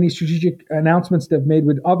at any strategic announcements they've made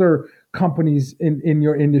with other companies in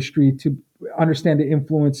your industry to understand the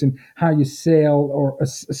influence and how you sell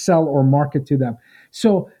or market to them?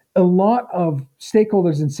 So a lot of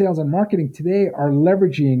stakeholders in sales and marketing today are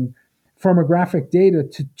leveraging firmographic data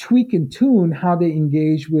to tweak and tune how they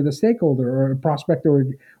engage with a stakeholder or a prospect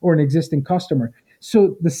or an existing customer.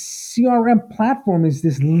 So the CRM platform is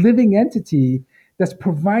this living entity that's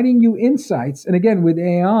providing you insights. And again, with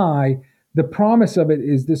AI, the promise of it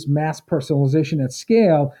is this mass personalization at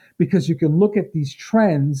scale, because you can look at these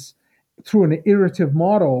trends through an iterative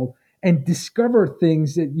model and discover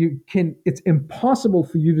things that it's impossible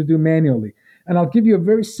for you to do manually. And I'll give you a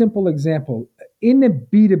very simple example. In the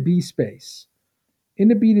B2B space,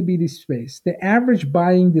 the average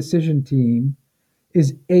buying decision team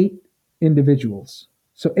is 8 individuals.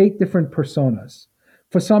 So 8 different personas.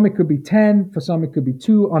 For some, it could be 10. For some, it could be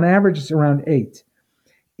 2. On average, it's around 8.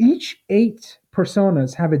 Each 8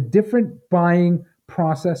 personas have a different buying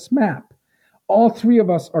process map. All 3 of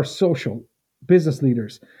us are social business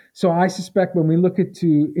leaders. So I suspect when we look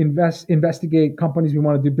to investigate companies we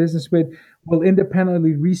want to do business with, we'll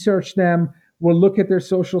independently research them. We'll look at their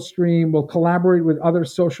social stream. We'll collaborate with other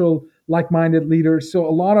social like-minded leaders. So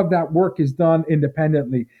a lot of that work is done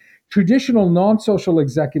independently. Traditional non-social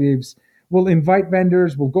executives will invite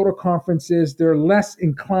vendors, will go to conferences. They're less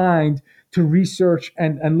inclined to research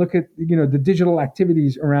and look at the digital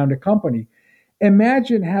activities around a company.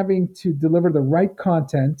 Imagine having to deliver the right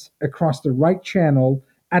content across the right channel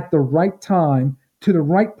at the right time to the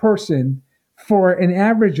right person for an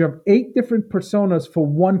average of 8 different personas for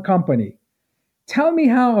one company. Tell me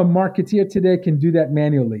how a marketeer today can do that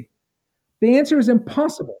manually. The answer is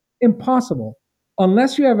impossible. Impossible.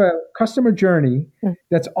 Unless you have a customer journey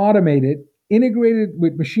that's automated, integrated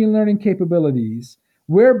with machine learning capabilities,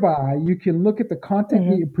 whereby you can look at the content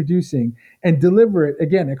that you're producing and deliver it,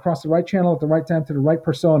 again, across the right channel at the right time to the right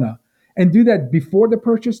persona. And do that before the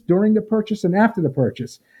purchase, during the purchase, and after the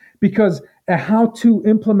purchase. Because how to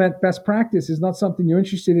implement best practice is not something you're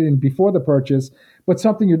interested in before the purchase, but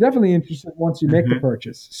something you're definitely interested in once you make the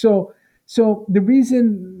purchase. So the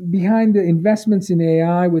reason behind the investments in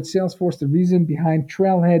AI with Salesforce, the reason behind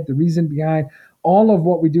Trailhead, the reason behind all of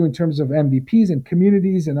what we do in terms of MVPs and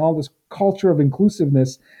communities and all this culture of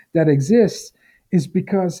inclusiveness that exists is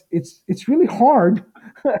because it's really hard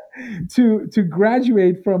to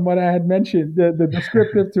graduate from what I had mentioned, the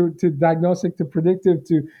descriptive to diagnostic to predictive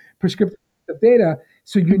to prescriptive data.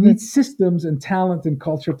 So you need systems and talent and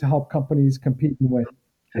culture to help companies compete and win.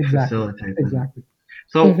 Facilitate. Exactly.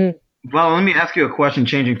 So Well, let me ask you a question.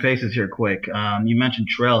 Changing faces here, quick. You mentioned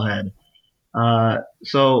Trailhead.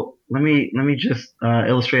 So let me just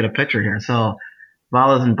illustrate a picture here. So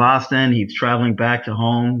Vala's in Boston. He's traveling back to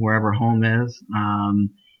home, wherever home is.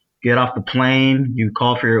 Get off the plane. You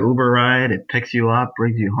call for your Uber ride. It picks you up,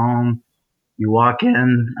 brings you home. You walk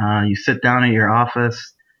in. You sit down at your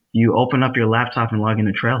office. You open up your laptop and log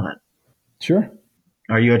into Trailhead. Sure.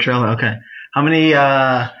 Are you a Trailhead? Okay. How many?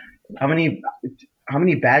 How many? How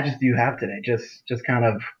many badges do you have today? Just kind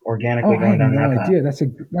of Oh, organically I going have down no that path. idea.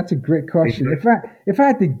 That's a great question. Facebook. If I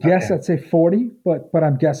had to guess, Okay. I'd say 40, but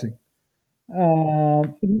I'm guessing.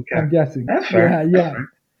 Okay. I'm guessing. That's fair. Yeah, That's yeah. fair.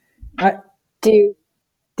 I Do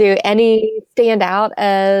do any stand out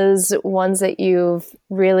as ones that you've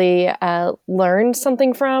really learned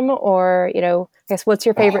something from, or I guess what's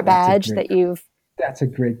your oh, favorite badge that you've that's a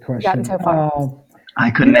great gotten question. so far? You know, I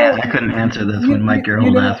couldn't answer this you, when Mike you, you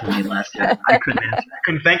Gerhold know, asked me last year. I couldn't answer.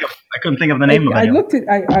 I couldn't think of the name of I anyone. looked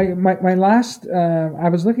at my last. I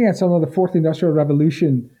was looking at some of the Fourth Industrial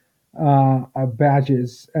Revolution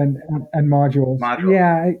badges and modules. Module.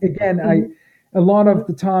 Yeah, again, Mhm. a lot of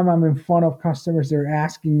the time I'm in front of customers. They're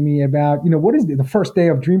asking me about, what is the first day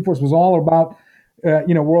of Dreamforce was all about.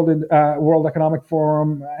 World Economic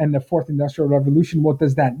Forum and the Fourth Industrial Revolution. What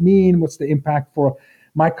does that mean? What's the impact for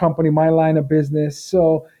my company, my line of business?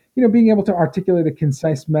 So being able to articulate a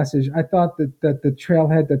concise message. I thought that the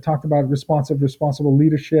trailhead that talked about responsible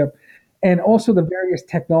leadership, and also the various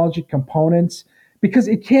technology components, because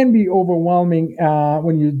it can be overwhelming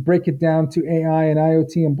when you break it down to AI and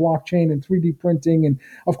IoT and blockchain and 3D printing, and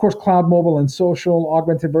of course cloud, mobile, and social,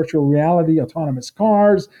 augmented virtual reality, autonomous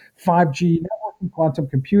cars, 5G networking, quantum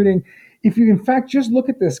computing. If you in fact just look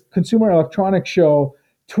at this Consumer Electronics Show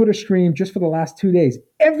Twitter stream just for the last 2 days,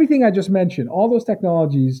 everything I just mentioned, all those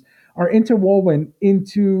technologies are interwoven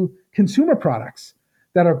into consumer products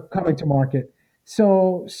that are coming to market.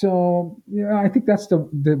 So I think that's the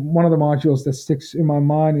one of the modules that sticks in my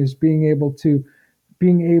mind is being able to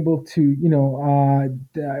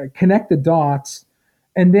connect the dots,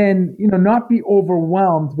 and then not be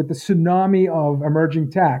overwhelmed with the tsunami of emerging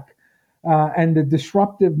tech and the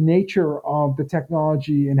disruptive nature of the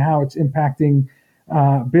technology and how it's impacting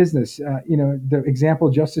business. The example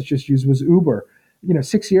Justice just used was Uber.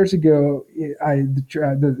 6 years ago,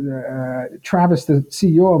 Travis, the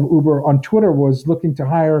CEO of Uber, on Twitter was looking to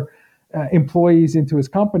hire employees into his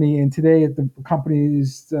company, and today the company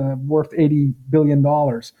is worth $80 billion.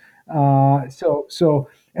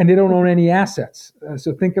 And they don't own any assets.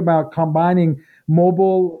 So think about combining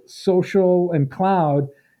mobile, social, and cloud,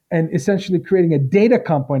 and essentially creating a data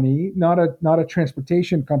company, not a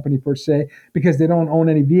transportation company per se, because they don't own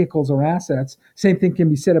any vehicles or assets. Same thing can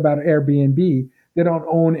be said about Airbnb. They don't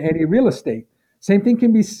own any real estate. Same thing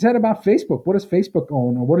can be said about Facebook. What does Facebook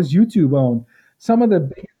own, or what does YouTube own? Some of the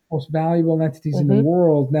biggest, most valuable entities in the Mhm.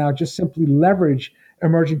 world now just simply leverage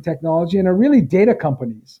emerging technology and are really data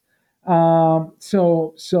companies.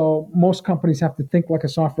 So most companies have to think like a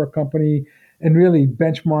software company and really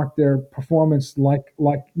benchmark their performance like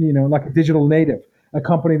a digital native, a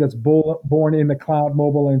company that's born in the cloud,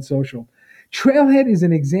 mobile, and social. Trailhead is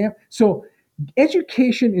an example. So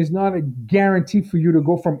education is not a guarantee for you to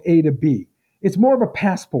go from A to B. It's more of a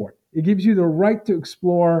passport. It gives you the right to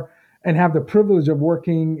explore and have the privilege of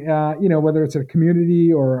working, whether it's a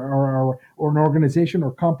community or an organization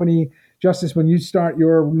or company. Justice, when you start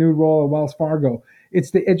your new role at Wells Fargo,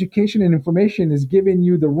 it's the education and information is giving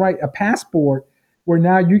you the right, a passport where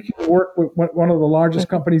now you can work with one of the largest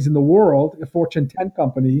Mhm. companies in the world, a Fortune 10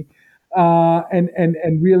 company,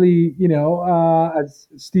 and really, as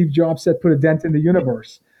Steve Jobs said, put a dent in the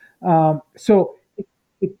universe. So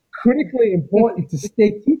it's critically important to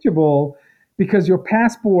stay teachable because your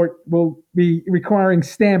passport will be requiring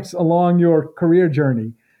stamps along your career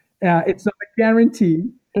journey. It's not a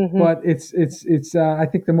guarantee, Mhm. but it's I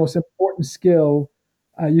think the most important skill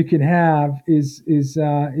you can have is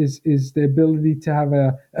the ability to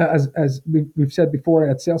have as we've said before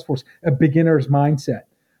at Salesforce, a beginner's mindset,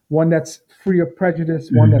 one that's free of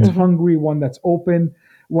prejudice, one that's Hmm. Mhm. hungry, one that's open,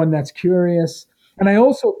 one that's curious. And I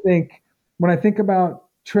also think when I think about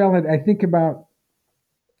Trailhead, I think about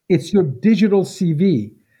it's your digital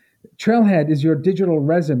CV. Trailhead is your digital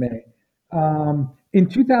resume. In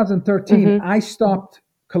 2013, Mhm. I stopped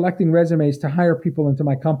collecting resumes to hire people into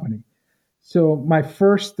my company. So my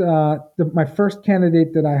first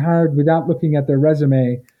candidate that I hired without looking at their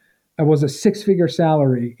resume was a six-figure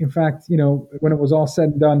salary. In fact, when it was all said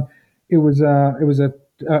and done, it was a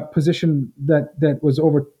position that was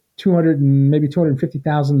over 200 and maybe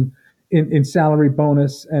 250,000 in salary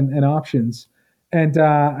bonus and options. And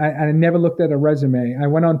I never looked at a resume. I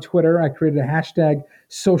went on Twitter. I created a hashtag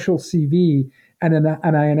social CV, and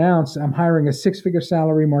I announced I'm hiring a six-figure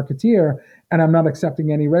salary marketeer, and I'm not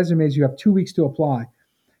accepting any resumes. You have 2 weeks to apply,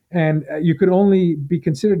 and you could only be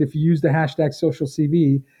considered if you use the hashtag social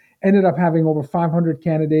CV. Ended up having over 500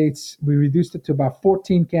 candidates. We reduced it to about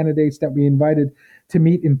 14 candidates that we invited to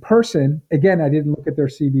meet in person. Again, I didn't look at their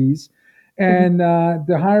CVs. And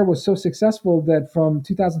the hire was so successful that from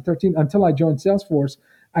 2013 until I joined Salesforce,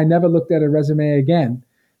 I never looked at a resume again.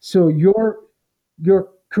 So your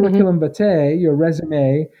curriculum vitae, your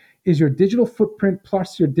resume, is your digital footprint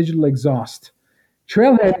plus your digital exhaust.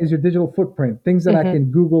 Trailhead is your digital footprint, things that I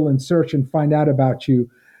can Google and search and find out about you.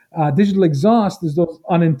 Digital exhaust is those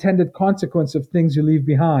unintended consequence of things you leave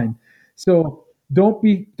behind. So don't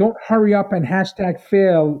hurry up and hashtag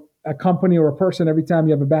fail a company or a person every time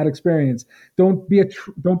you have a bad experience. Don't be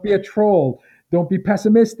a troll. Don't be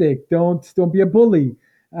pessimistic. Don't be a bully.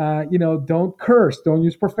 Don't curse. Don't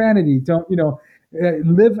use profanity. Don't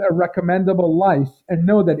live a recommendable life, and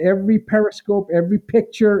know that every Periscope, every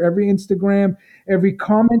picture, every Instagram, every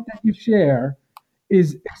comment that you share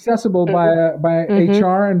is accessible by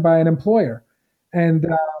HR and by an employer. And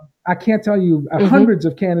I can't tell you hundreds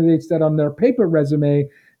of candidates that on their paper resume,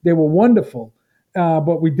 they were wonderful,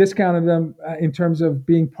 but we discounted them in terms of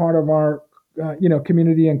being part of our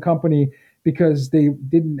community and company because they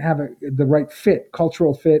didn't have the right fit,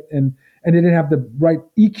 cultural fit, and they didn't have the right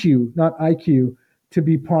EQ, not IQ, to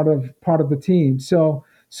be part of the team. So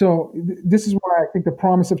this is why I think the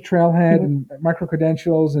promise of Trailhead and micro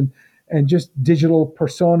credentials and just digital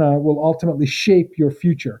persona will ultimately shape your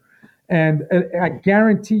future. And I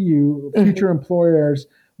guarantee you, future employers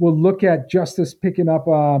will look at Justice picking up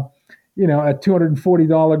a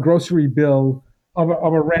 $240 grocery bill of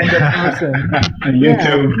a random person.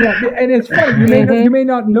 YouTube. Yeah, and it's funny. You may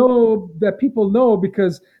not know that people know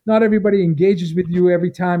because not everybody engages with you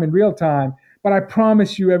every time in real time. But I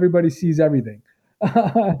promise you, everybody sees everything,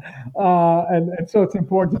 and so it's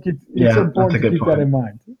important to keep that in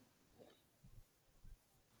mind.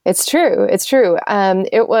 It's true. It's true.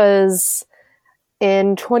 It was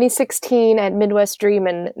in 2016 at Midwest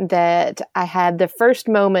Dreamin' that I had the first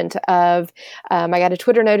moment of, I got a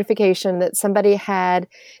Twitter notification that somebody had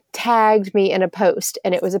tagged me in a post,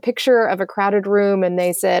 and it was a picture of a crowded room, and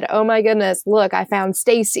they said, "Oh my goodness, look, I found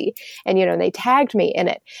Stacy," and they tagged me in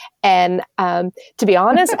it. And to be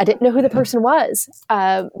honest, I didn't know who the person was,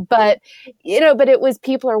 but it was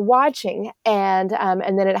people are watching, and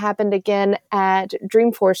then it happened again at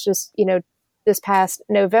Dreamforce, just this past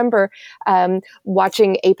November,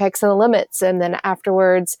 watching Apex and the Limits. And then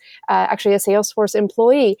afterwards, actually a Salesforce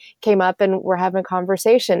employee came up and we're having a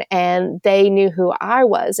conversation, and they knew who I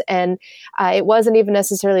was. And it wasn't even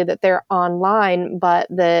necessarily that they're online, but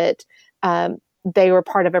that they were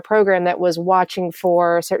part of a program that was watching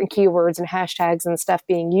for certain keywords and hashtags and stuff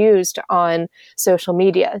being used on social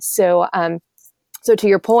media. So to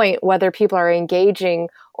your point, whether people are engaging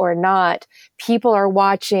or not, people are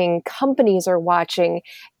watching, companies are watching,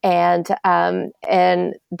 and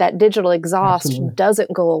that digital exhaust Absolutely.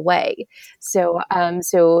 doesn't go away. So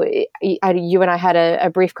you and I had a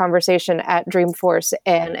brief conversation at Dreamforce,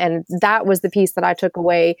 and that was the piece that I took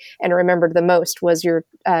away and remembered the most was your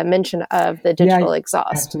mention of the digital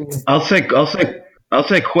exhaust. Absolutely. I'll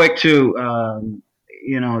say quick too.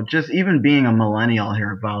 Just even being a millennial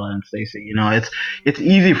here, Vala and Stacy, it's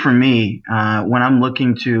easy for me when I'm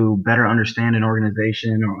looking to better understand an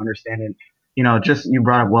organization or understand it. Just you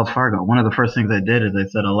brought up Wells Fargo. One of the first things I did is I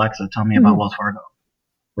said, Alexa, tell me about Wells Fargo,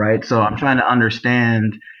 right? So I'm trying to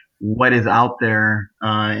understand what is out there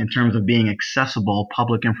in terms of being accessible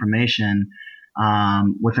public information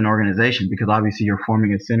with an organization, because obviously you're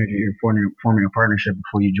forming a synergy, you're forming a partnership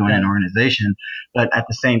before you join an organization. But at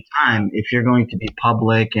the same time, if you're going to be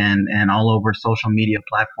public and all over social media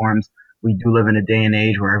platforms, we do live in a day and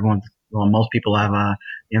age where most people have a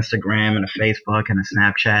Instagram and a Facebook and a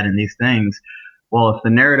Snapchat and these things. Well, if the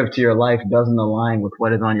narrative to your life doesn't align with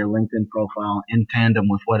what is on your LinkedIn profile in tandem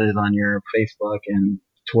with what is on your Facebook and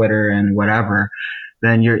Twitter and whatever,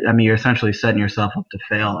 then you're essentially setting yourself up to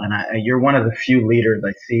fail. And you're one of the few leaders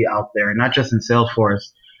I see out there, not just in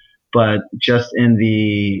Salesforce, but just in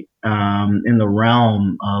the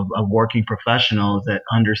realm of working professionals that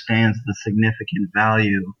understands the significant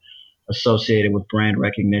value associated with brand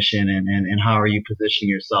recognition and how are you positioning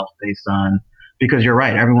yourself based on, because you're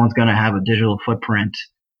right, everyone's going to have a digital footprint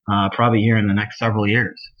probably here in the next several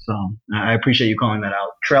years. So I appreciate you calling that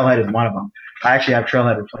out. Trailhead is one of them. I actually have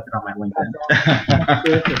Trailhead reflected on my LinkedIn.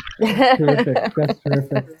 That's terrific. That's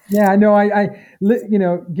terrific. Yeah, I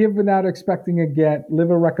know. Give without expecting a get.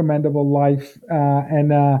 Live a recommendable life,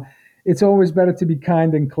 and it's always better to be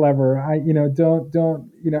kind and clever. I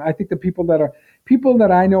think the people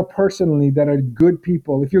that I know personally that are good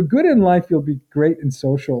people. If you're good in life, you'll be great and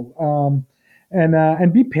social.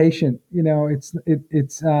 And be patient.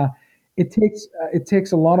 It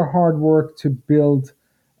takes a lot of hard work to build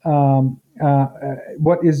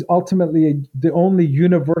what is ultimately the only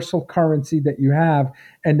universal currency that you have,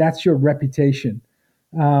 and that's your reputation.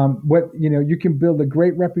 You can build a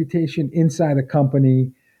great reputation inside a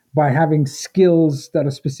company by having skills that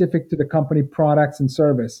are specific to the company products and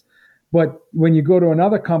service. But when you go to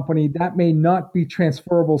another company, that may not be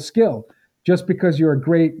transferable skill. Just because you're a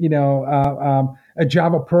great, a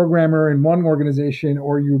Java programmer in one organization,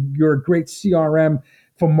 or you're a great CRM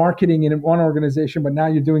for marketing in one organization, but now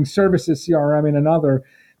you're doing services CRM in another.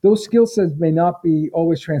 Those skill sets may not be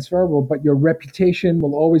always transferable, but your reputation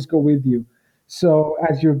will always go with you. So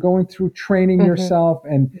as you're going through training yourself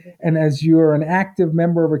and as you're an active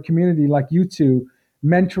member of a community like you two,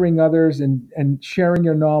 mentoring others and sharing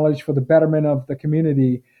your knowledge for the betterment of the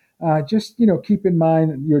community, just keep in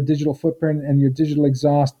mind your digital footprint and your digital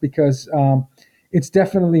exhaust, because it's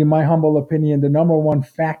definitely, in my humble opinion, the number one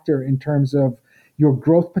factor in terms of your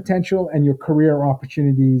growth potential and your career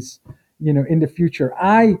opportunities, in the future.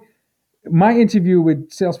 My interview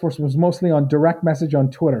with Salesforce was mostly on direct message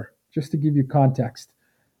on Twitter, just to give you context.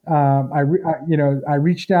 I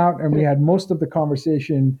reached out and we had most of the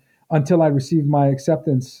conversation until I received my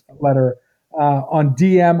acceptance letter on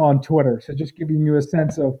DM on Twitter. So just giving you a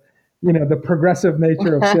sense of, the progressive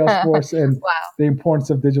nature of Salesforce and wow. the importance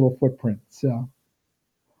of digital footprint. So.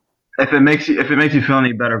 If it makes you feel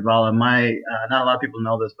any better, Vala, not a lot of people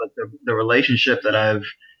know this, but the relationship that I've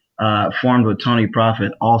formed with Tony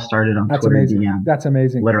Profit all started on That's Twitter amazing. DM. That's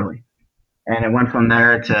amazing. Literally. And it went from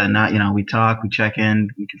there to not, we talk, we check in,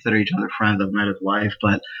 we consider each other friends. I've met his wife,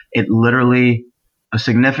 but it literally, a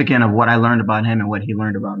significant of what I learned about him and what he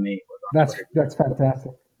learned about me. That's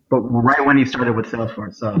fantastic. But right when he started with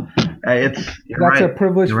Salesforce. So that's right. A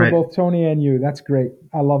privilege for both Tony and you. That's great.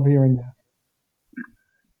 I love hearing that.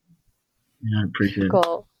 Yeah, I appreciate it.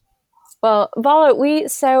 Cool. Well, Vala, we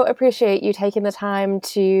so appreciate you taking the time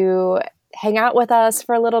to hang out with us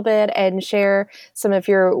for a little bit and share some of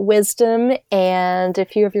your wisdom and a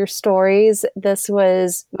few of your stories. This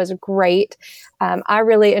was great. I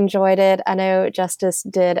really enjoyed it. I know Justice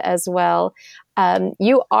did as well.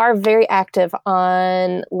 You are very active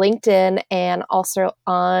on LinkedIn and also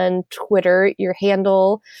on Twitter. Your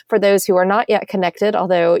handle, for those who are not yet connected,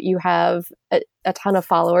 although you have a ton of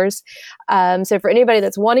followers. So for anybody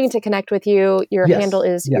that's wanting to connect with you, your handle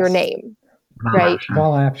is your name. Right.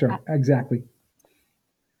 Vala Apsher. Exactly.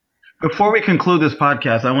 Before we conclude this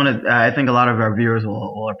podcast, I think a lot of our viewers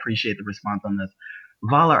will appreciate the response on this.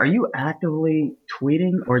 Vala, are you actively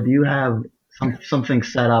tweeting, or do you have something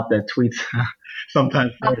set up that tweets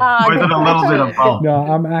sometimes? Or is it a little bit of both? No,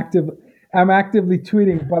 I'm actively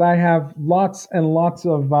tweeting, but I have lots and lots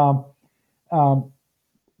of, I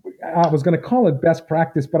was going to call it best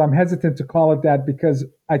practice, but I'm hesitant to call it that because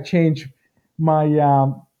I change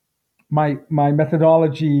my my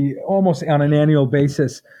methodology almost on an annual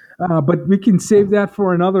basis. But we can save that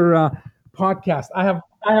for another podcast. I have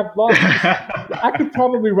lots. I could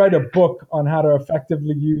probably write a book on how to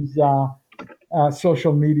effectively use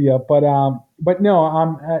social media. But no,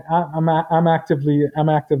 I'm actively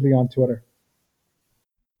on Twitter.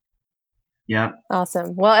 Yeah.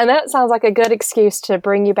 Awesome. Well, and that sounds like a good excuse to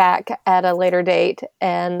bring you back at a later date.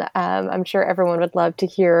 And I'm sure everyone would love to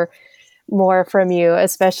hear more from you,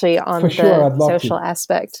 especially on the social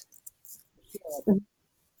aspect.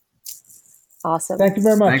 Awesome. Thank you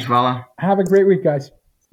very much. Thanks, Vala. Have a great week, guys.